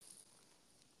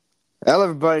Hello,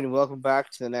 everybody, and welcome back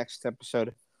to the next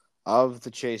episode of the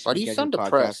Chase Why do you McAndrew sound podcast.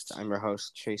 depressed? I'm your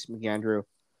host, Chase McAndrew.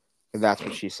 If that's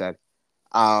what she said.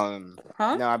 Huh?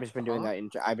 No, I've just been doing Huh?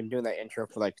 that. I've been doing that intro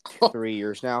for like 3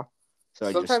 years now, so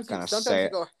I just Sometimes kind you of sometimes say you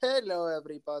it. go, "Hello,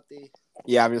 everybody."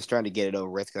 Yeah, I'm just trying to get it over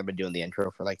with because I've been doing the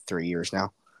intro for like 3 years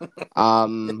now. It's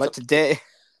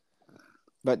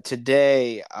But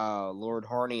today, Lord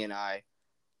Horny and I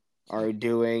are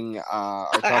talking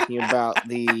about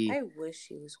the. I wish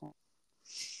he was one.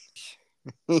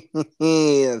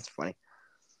 That's funny.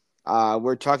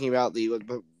 We're talking about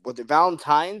the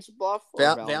Valentine's Bluff or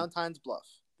Valentine's Bluff.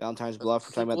 Valentine's A Bluff.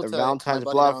 We're talking about sequel the to My Valentine's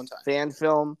Bloody Bluff Valentine. fan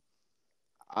film.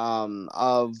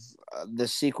 Of the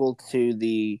sequel to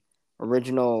the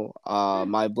original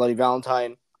My Bloody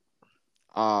Valentine.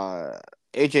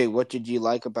 AJ, what did you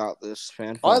like about this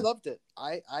fan Oh, film? I loved it.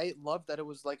 I loved that it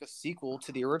was like a sequel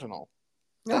to the original.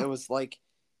 Yeah. That it was like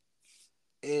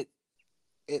it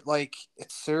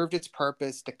served its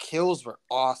purpose. The kills were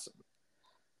awesome.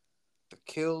 The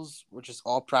kills were just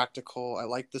all practical. I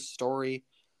liked the story.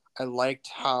 I liked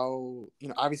how,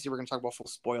 obviously we're gonna talk about full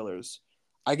spoilers.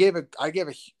 I gave a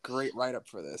great write up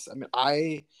for this. I mean,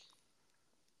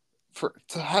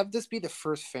 to have this be the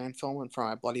first fan film from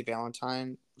My Bloody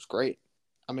Valentine was great.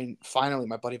 I mean, finally,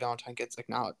 My Bloody Valentine gets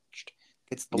acknowledged,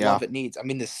 gets the love it needs. I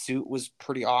mean, the suit was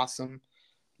pretty awesome.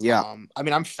 Yeah. I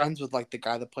mean, I'm friends with like the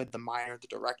guy that played the miner, the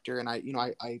director, and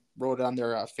I wrote it on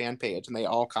their fan page, and they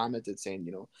all commented saying,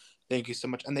 thank you so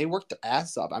much, and they worked their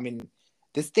ass up. I mean,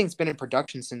 this thing's been in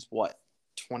production since what,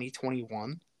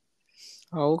 2021?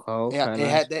 Yeah, nice. they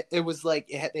had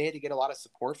to get a lot of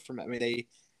support from it. I mean,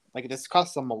 this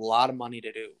cost them a lot of money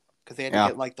to do because they had to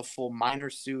get like the full miner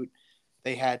suit.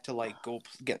 They had to like go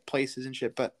get places and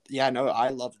shit. But yeah, no, I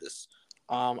love this.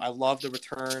 I love the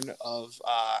return of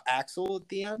Axel at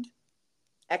the end.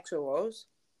 Extra Rose?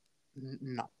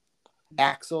 No,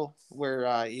 Axel,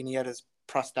 where he had his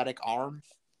prosthetic arm.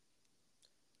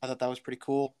 I thought that was pretty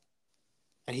cool,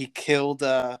 and he killed.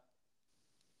 I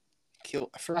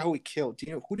forgot who he killed. Do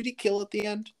you know who did he kill at the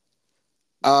end?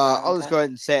 I'll just go ahead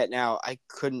and say it now. I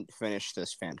couldn't finish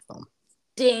this fan film.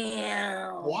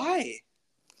 Damn. Why?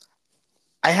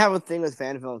 I have a thing with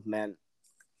fan films, man.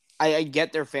 I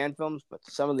get their fan films, but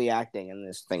some of the acting in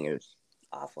this thing is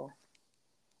awful.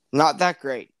 Not that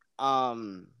great. I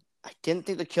didn't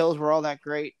think the kills were all that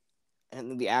great,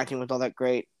 and the acting was all that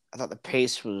great. I thought the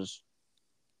pace was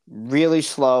really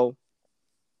slow.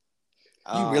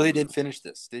 You really didn't finish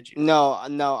this, did you? No.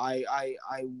 I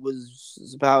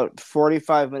was about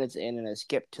 45 minutes in, and I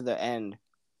skipped to the end,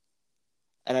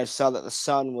 and I saw that the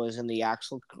sun was in the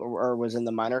Axel or was in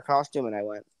the miner costume, and I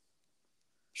went,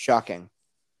 shocking.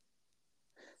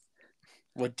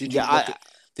 What did you look at?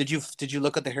 Did you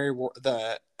look at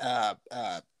the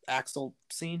Axel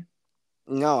scene?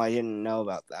 No, I didn't know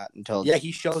about that until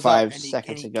he shows 5 up and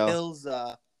seconds he ago. Kills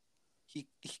he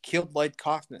killed Lloyd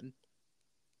Kaufman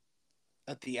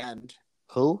at the end.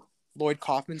 Who? Lloyd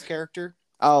Kaufman's character.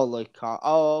 Oh, Lloyd Kaufman.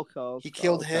 Oh, okay. He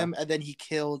killed him, and then he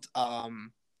killed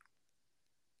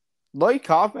Lloyd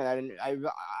Kaufman.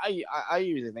 I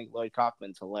usually think Lloyd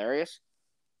Kaufman's hilarious.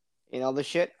 All the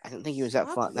shit. I didn't think he was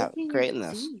that great in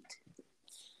this.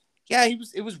 Yeah,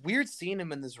 it was weird seeing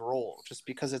him in this role, just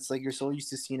because it's like you're so used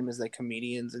to seeing him as like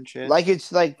comedians and shit. Like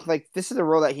it's like this is a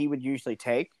role that he would usually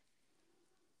take,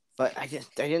 but I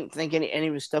didn't think any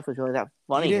of his stuff was really that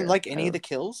funny. You didn't like any of the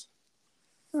kills?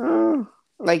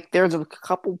 Like there's a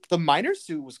couple. The miner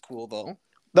suit was cool though.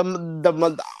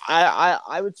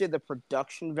 I would say the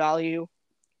production value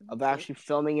of actually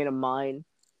filming in a mine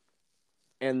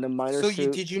and the miner suit.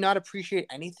 So did you not appreciate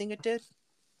anything it did?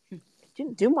 It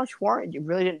didn't do much for it. It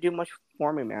really didn't do much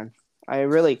for me, man.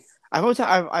 I've always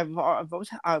had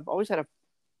a.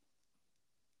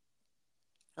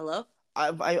 Hello?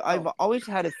 I've always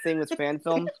had a thing with fan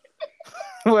films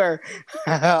where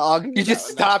you just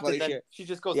stopped and then she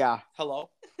just goes, yeah,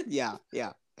 hello. Yeah.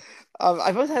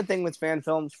 I've always had a thing with fan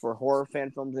films, for horror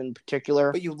fan films in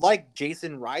particular. But you like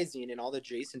Jason Rising and all the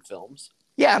Jason films.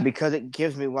 Yeah, because it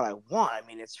gives me what I want. I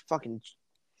mean, it's fucking...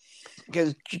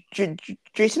 Because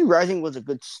Jason Rising was a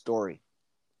good story.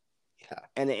 Yeah.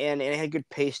 And it had good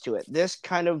pace to it. This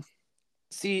kind of...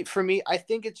 See, for me, I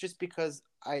think it's just because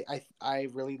I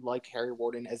really like Harry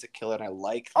Warden as a killer, and I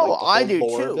like the whole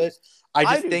lore too. of it. I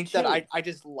just think that I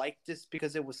just liked this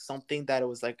because it was something that it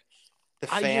was like the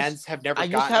fans have never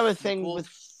gotten. I just have a thing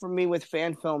for me with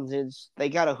fan films is they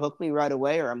gotta hook me right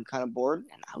away, or I'm kind of bored,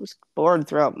 and I was bored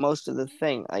throughout most of the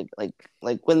thing.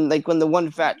 Like when the one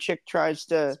fat chick tries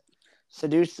to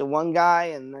seduce the one guy,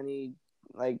 and then he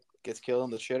gets killed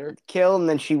in the shitter. And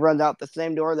then she runs out the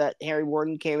same door that Harry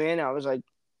Warden came in. I was like,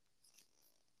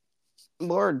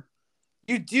 bored.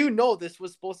 You do know this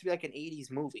was supposed to be like an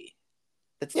 80s movie.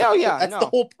 Yeah, oh yeah, That's the no.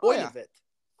 whole Oh point yeah. of it.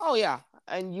 Oh yeah,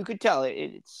 and you could tell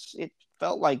it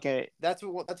felt like a That's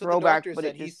what the throwback, director but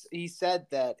said. it just He said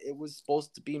that it was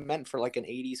supposed to be meant for like an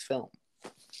 80s film.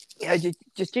 yeah,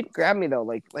 just didn't grab me though.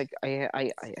 Like I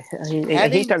hate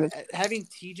Having talking. having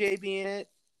TJ be in it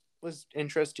was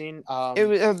interesting. It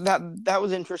was that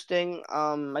was interesting.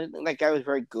 I didn't think that guy was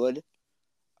very good.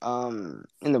 In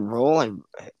the role and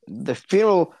the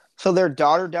funeral. So their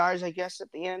daughter dies, I guess,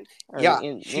 at the end. Or Yeah,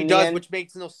 in she the does, end. which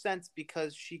makes no sense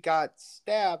because she got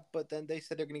stabbed, but then they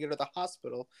said they're gonna get her to the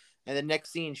hospital, and the next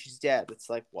scene she's dead. It's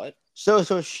like what? So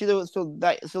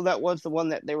that was the one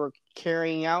that they were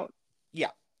carrying out.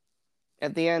 Yeah,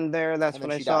 At the end there, that's and then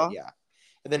what I she died. saw. Yeah,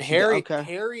 and then She died. Harry Okay.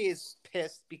 Harry is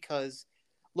pissed because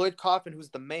Lloyd Kaufman, who's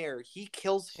the mayor, he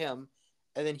kills him,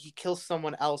 and then he kills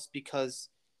someone else because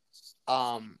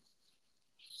um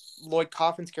Lloyd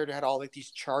Kaufman's character had all like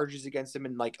these charges against him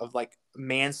and like of like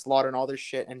manslaughter and all this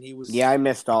shit, and he was Yeah, I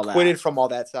missed all acquitted that. from all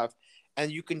that stuff.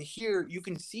 And you can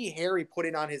see Harry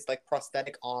putting on his like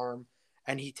prosthetic arm,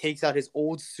 and he takes out his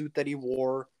old suit that he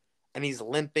wore, and he's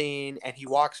limping, and he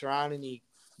walks around, and you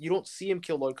don't see him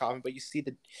kill Lloyd Kaufman, but you see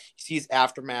his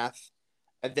aftermath,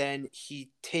 and then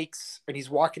he's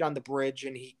walking on the bridge,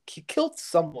 and he killed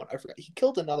someone. I forgot he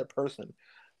killed another person,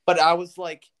 but I was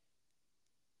like,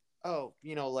 oh,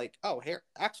 like, oh, here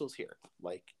Axel's here,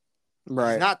 like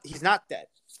Right. he's not dead,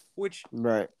 which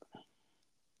Right.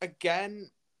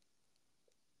 again,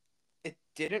 it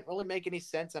didn't really make any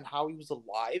sense on how he was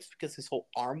alive because his whole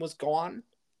arm was gone,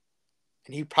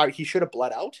 and he should have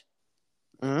bled out.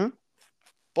 Hmm.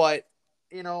 But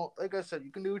like I said,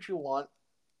 you can do what you want.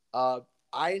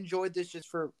 I enjoyed this just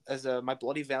as my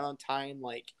Bloody Valentine,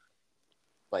 like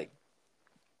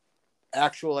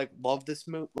actual like love this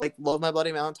movie, like love my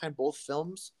Bloody Valentine, both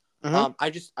films. Hmm.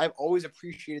 I've always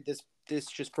appreciated this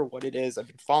just for what it is. I've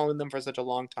been following them for such a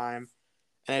long time,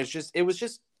 and it was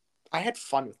just I had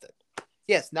fun with it.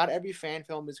 Yes, not every fan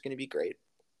film is going to be great,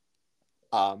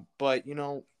 but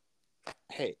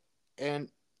hey, and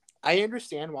I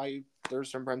understand why there's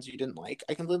some friends you didn't like.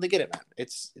 I completely get it, man.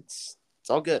 It's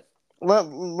all good. Well,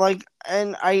 like,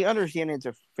 and I understand it's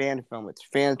a fan film. It's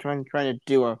fans trying to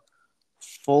do a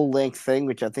full length thing,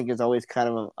 which I think is always kind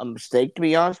of a mistake, to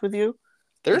be honest with you.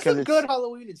 There's Because some good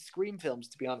Halloween and Scream films,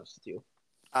 to be honest with you.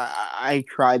 I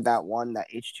tried that one, that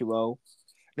H2O.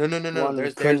 No.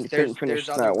 One couldn't finish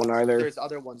other that one ones. either. There's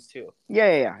other ones too.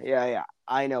 Yeah.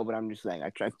 I know, but I'm just saying. I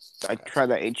tried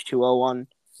that H2O one.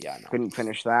 Yeah, I know. Couldn't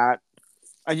finish that.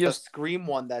 I The just Scream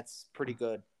one, that's pretty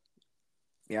good.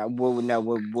 yeah.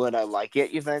 Would I like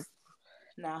it? You think?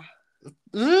 Nah.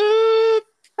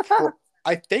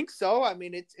 I think so. I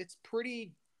mean, it's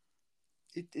pretty.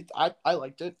 I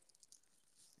liked it.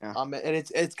 Yeah. And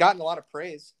it's gotten a lot of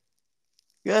praise.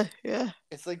 Yeah.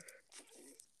 It's like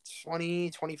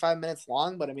 20-25 minutes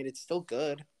long, but I mean, it's still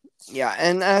good. Yeah,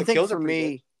 and I The think kills for are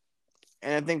pretty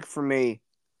me,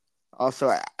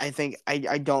 also, I think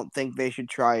I don't think they should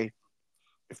try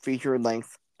feature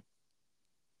length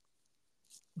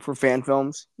for fan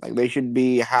films. Like they should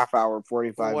be a half hour, Well,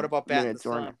 45 what about Bat in the minutes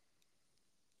or Sun?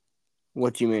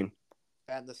 what do you mean?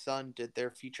 Bat in the Sun did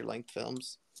their feature length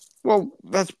films. Well,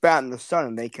 that's Bat in the Sun,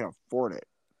 and they can afford it.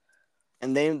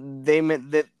 And they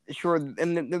meant that sure,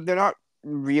 and they're not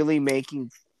really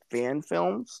making fan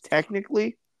films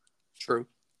technically. True.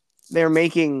 They're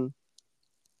making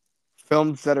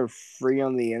films that are free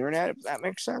on the internet. If that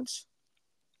makes sense.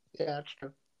 Yeah, that's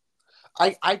true.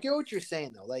 I get what you're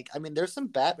saying though. Like, I mean, there's some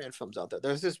Batman films out there.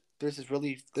 There's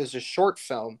a short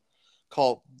film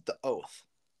called The Oath,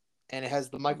 and it has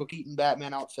the Michael Keaton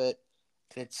Batman outfit,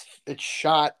 and it's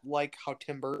shot like how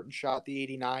Tim Burton shot the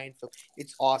 '89 film.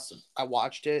 It's awesome. I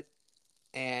watched it,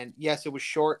 and yes, it was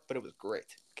short, but it was great.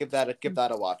 Give that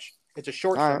a watch. It's a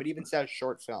short All film. right. It even says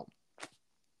short film.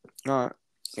 All right.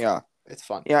 Yeah. It's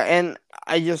fun. Yeah, and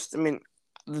I mean,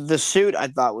 the suit I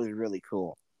thought was really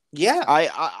cool. Yeah.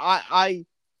 I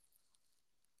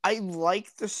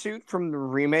like the suit from the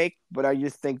remake, but I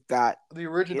just think that The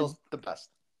original's the best.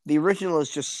 the original is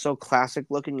just so classic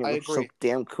looking. It I looks agree. so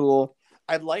damn cool.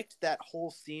 I liked that whole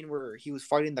scene where he was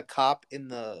fighting the cop in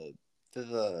the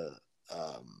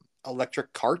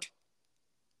electric cart.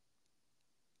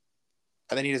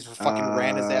 And then he just fucking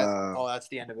ran his ass. Oh, that's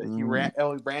the end of it. He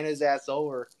ran his ass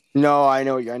over. No, I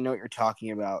know what you're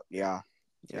talking about. Yeah,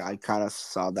 I kind of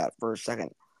saw that for a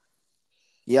second.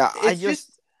 Yeah, It's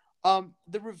just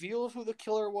the reveal of who the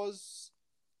killer was.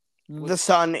 The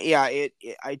son. Yeah,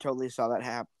 I totally saw that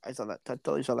happen. I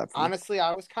totally saw that. Honestly,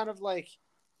 I was kind of like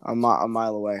a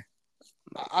mile away.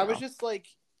 I was just like,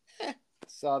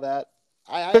 saw that.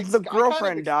 Because the I kind of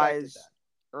girlfriend expected dies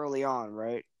that. early on,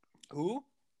 right? Who?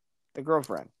 The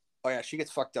girlfriend. Oh yeah, she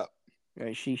gets fucked up.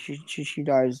 Yeah, she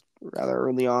dies rather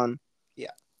early on.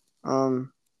 Yeah.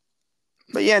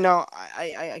 But yeah, no,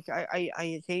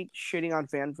 I hate shitting on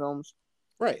fan films.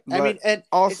 Right. I But mean, and it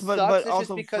also, sucks. but It's just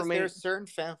also for because me, there's certain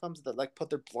fan films that like put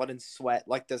their blood and sweat,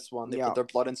 like this one. They yeah, put their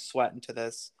blood and sweat into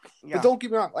this. But yeah, don't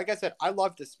get me wrong. Like I said, I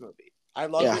love this movie. I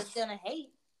love Yeah. it. He's gonna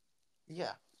hate.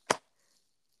 Yeah.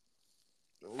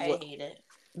 I What? hate it.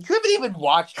 You haven't even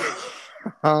watched it.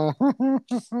 oh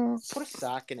Put a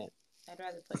sock in it. I'd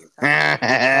rather put your cock.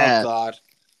 Oh God.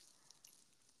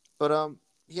 But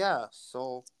yeah.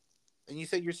 So, and you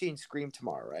said you're seeing Scream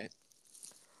tomorrow, right?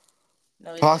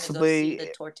 No, he's Possibly- gonna go see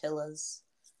the tortillas.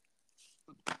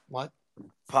 What?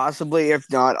 Possibly, if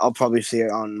not, I'll probably see it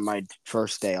on my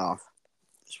first day off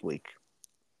this week.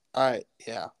 All right.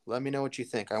 Yeah. Let me know what you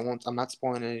think. I won't. I'm not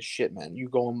spoiling any shit, man. You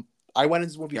go. I went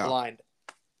into this movie Yeah. blind.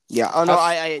 Yeah. Oh no,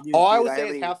 dude, All I dude, will I say haven't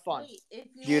is even, have fun. Wait, if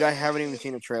you dude, I haven't even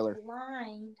seen a trailer.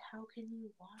 blind, how can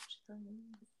you watch the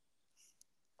movie?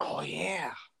 Oh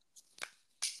yeah.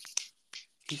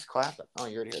 He's clapping. Oh,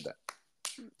 you already heard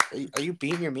that. Are you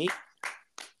beating your meat?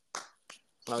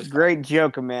 No, Great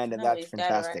joke, Amanda. No, That's he's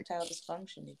fantastic. got erectile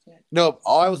dysfunction. He can't. No,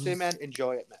 all I will say, man,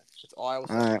 enjoy it, man. That's all I will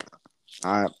say. All right.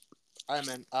 All right,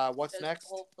 man. What's next?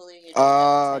 Hopefully, you don't have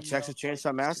a 10-year-old Texas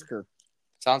Chainsaw boy. Massacre.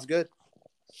 Sounds good.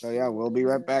 So yeah, we'll be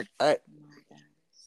right back. All right.